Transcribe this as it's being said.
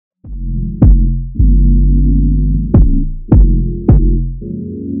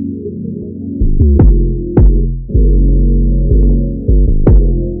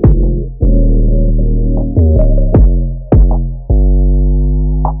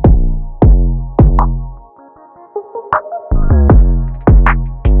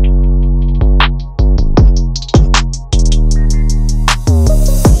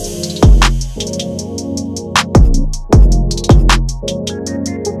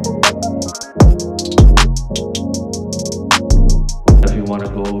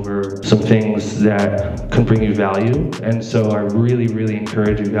that can bring you value. And so I really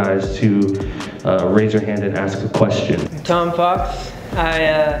encourage you guys to raise your hand and ask a question. Tom Fox.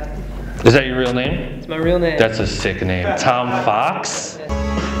 Is that your real name? It's my real name. That's a sick name. Tom Fox?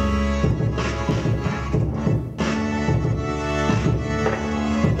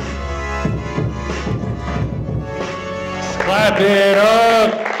 Clap it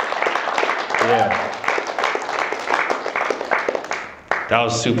up! Yeah. That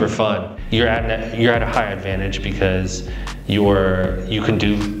was super fun. You're at a high advantage because you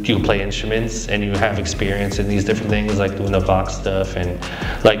can play instruments and you have experience in these different things, like doing the Vox stuff, and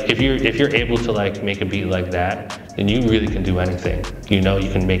like if you're able to like make a beat like that, then you really can do anything. You know,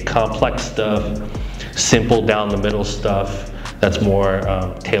 you can make complex stuff, simple down the middle stuff that's more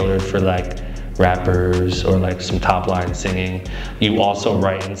tailored for like rappers or like some top line singing. You also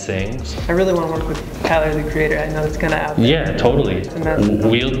write and sing. I really want to work with Tyler, the Creator. I know it's kind of out there. Yeah, totally.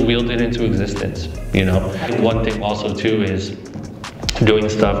 Wield it into existence, you know. One thing also too is doing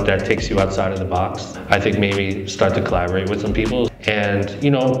stuff that takes you outside of the box. I think maybe start to collaborate with some people and, you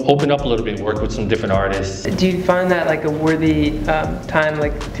know, open up a little bit, work with some different artists. Do you find that like a worthy time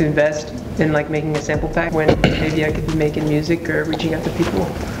like to invest in like making a sample pack when maybe I could be making music or reaching out to people?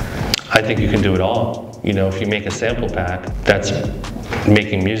 I think you can do it all. You know, if you make a sample pack, that's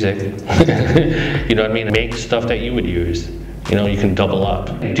making music. You know what I mean? Make stuff that you would use. You know, you can double up.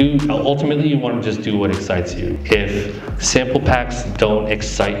 Ultimately, you want to just do what excites you. If sample packs don't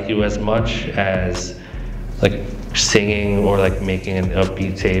excite you as much as like singing or like making a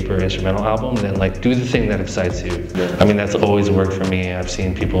beat tape or instrumental album, then like do the thing that excites you. I mean, that's always worked for me. I've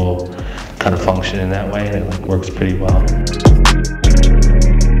seen people kind of function in that way and it like works pretty well.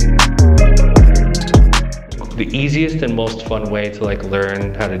 The easiest and most fun way to like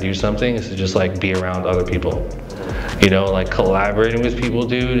learn how to do something is to just like be around other people. You know, like collaborating with people,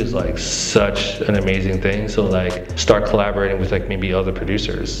 dude, is like such an amazing thing. So like start collaborating with like maybe other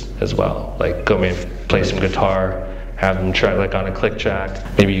producers as well. Like go maybe play some guitar, have them try like on a click track.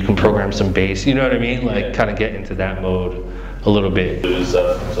 Maybe you can program some bass, you know what I mean? Like kind of get into that mode a little bit.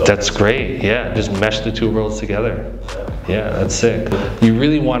 That's great, yeah. Just mesh the two worlds together. Yeah, that's sick. You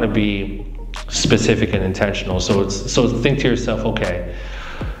really want to be specific and intentional. So think to yourself, okay,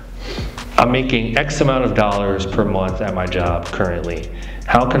 I'm making X amount of dollars per month at my job currently.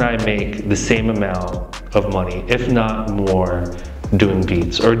 How can I make the same amount of money, if not more, doing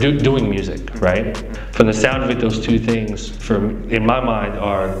beats or doing music, right? From the sound of it, those two things, in my mind,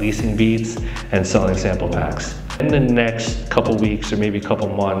 are leasing beats and selling sample packs. In the next couple weeks or maybe a couple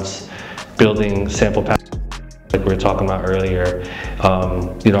months, building sample packs, like we were talking about earlier.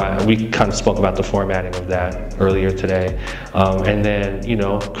 You know, we kind of spoke about the formatting of that earlier today. And then, you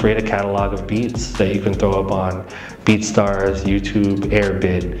know, create a catalog of beats that you can throw up on BeatStars, YouTube,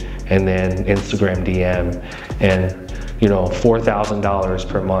 Airbit, and then Instagram DM. And, you know, $4,000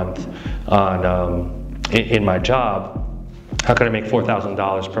 per month on, in my job. How can I make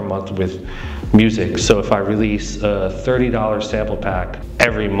 $4,000 per month with music? So if I release a $30 sample pack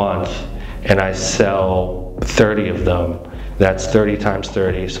every month and I sell 30 of them, that's 30 times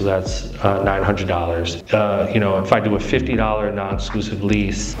 30, so that's $900. You know, if I do a $50 non-exclusive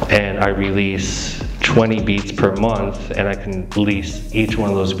lease and I release 20 beats per month and I can lease each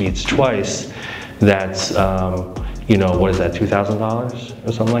one of those beats twice, that's, you know, what is that, $2,000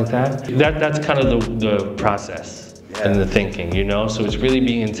 or something like that? That's kind of the process and the thinking, you know? So it's really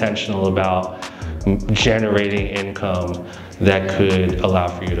being intentional about generating income that could allow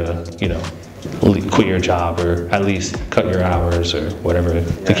for you to, you know, quit your job or at least cut your hours or whatever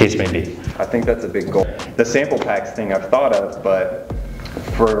the case may be. I think that's a big goal. The sample packs thing I've thought of, but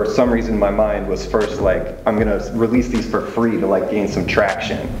for some reason my mind was first like, I'm gonna release these for free to like gain some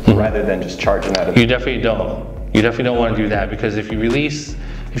traction rather than just charging out of You definitely don't. You definitely don't want to do that, because if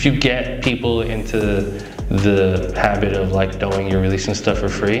you get people into the habit of like knowing you're releasing stuff for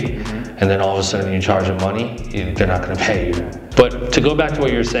free, and then all of a sudden you charge them money, they're not going to pay you. But to go back to what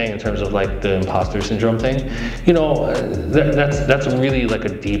you were saying in terms of like the imposter syndrome thing, you know, that's really like a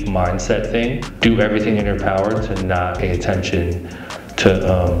deep mindset thing. Do everything in your power to not pay attention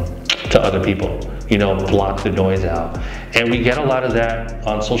to other people. You know, block the noise out. And we get a lot of that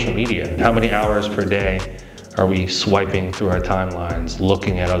on social media. How many hours per day are we swiping through our timelines,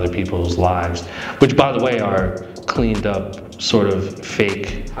 looking at other people's lives, which by the way are cleaned up sort of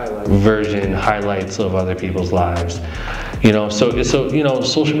fake highlights of other people's lives. You know, so you know,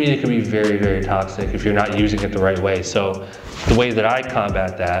 social media can be very, very toxic if you're not using it the right way. So the way that I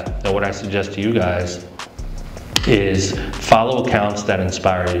combat that, and what I suggest to you guys, is follow accounts that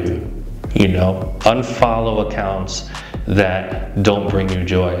inspire you. You know, unfollow accounts that don't bring you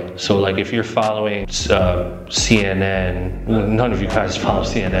joy. So like if you're following CNN, well, none of you guys follow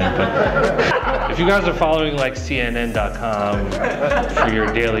CNN, but if you guys are following like CNN.com for your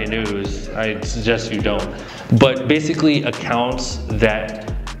daily news, I suggest you don't. But basically accounts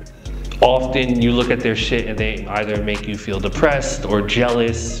that often you look at their shit and they either make you feel depressed or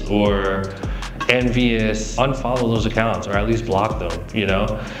jealous or envious, unfollow those accounts or at least block them, you know?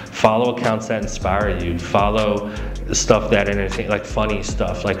 Follow accounts that inspire you. Follow stuff that entertain, like funny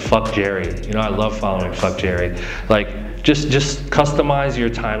stuff, like Fuck Jerry. You know, I love following Fuck Jerry. Like, just customize your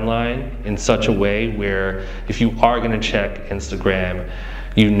timeline in such a way where if you are gonna check Instagram,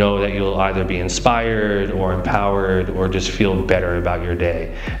 you know that you'll either be inspired or empowered or just feel better about your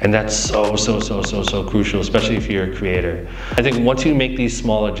day. And that's so crucial, especially if you're a creator. I think once you make these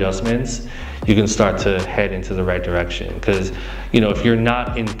small adjustments, you can start to head into the right direction. Because, you know, if you're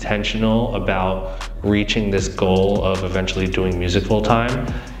not intentional about reaching this goal of eventually doing music full time,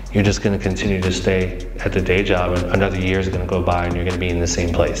 you're just gonna continue to stay at the day job and another year is gonna go by and you're gonna be in the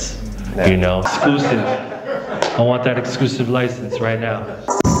same place, you know? Exclusive. I want that exclusive license right now.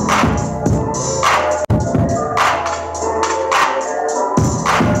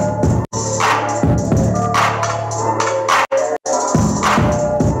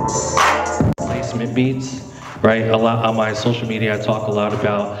 Placement beats, right? A lot on my social media, I talk a lot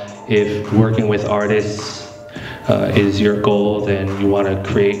about if working with artists is your goal, then you want to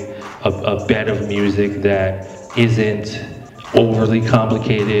create a bed of music that isn't overly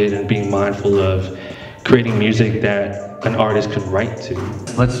complicated and being mindful of creating music that an artist could write to.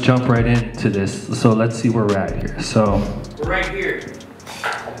 Let's jump right into this. So let's see where we're at here. So we're right here.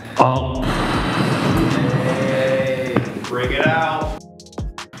 Oh. Hey, bring it out.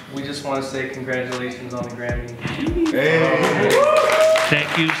 We just want to say congratulations on the Grammy. Hey.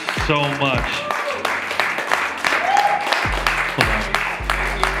 Thank you so much. Hold on.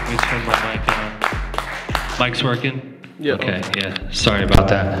 Let me turn my mic on. Mic's working? Yeah. Okay, yeah. Sorry about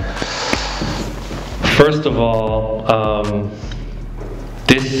that. First of all,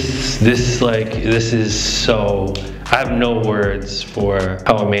 this is so, I have no words for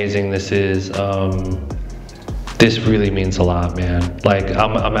how amazing this is. This really means a lot, man. Like,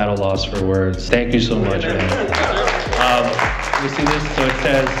 I'm at a loss for words. Thank you so much, man. You see this? So it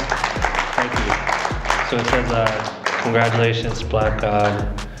says, thank you. So it says, congratulations, Black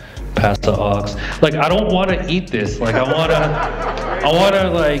God, pass the aux. Like, I don't want to eat this. Like, I want to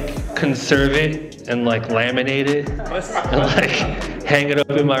like conserve it and like laminate it and like hang it up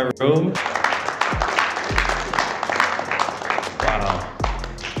in my room. Wow.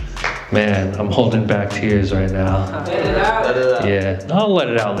 Man, I'm holding back tears right now. Let it out. Let it out. Yeah, I'll let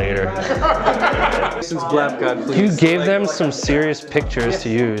it out later. Since BLAP God, please. You gave them some serious pictures to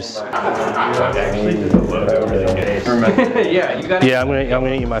use. Yeah, you got it. Yeah, I'm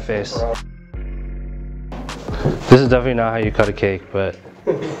gonna eat my face. This is definitely not how you cut a cake, but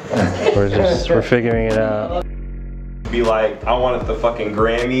we're figuring it out. Be like, I wanted the fucking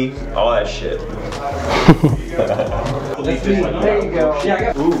Grammy, all that shit. There you go.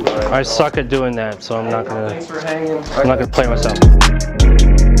 I suck at doing that, so I'm not Thanks for hanging. gonna play myself.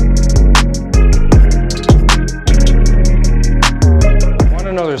 I want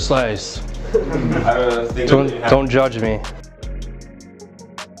another slice. Don't judge me.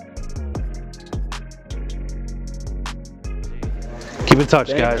 Keep in touch,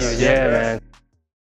 guys. Yeah, man.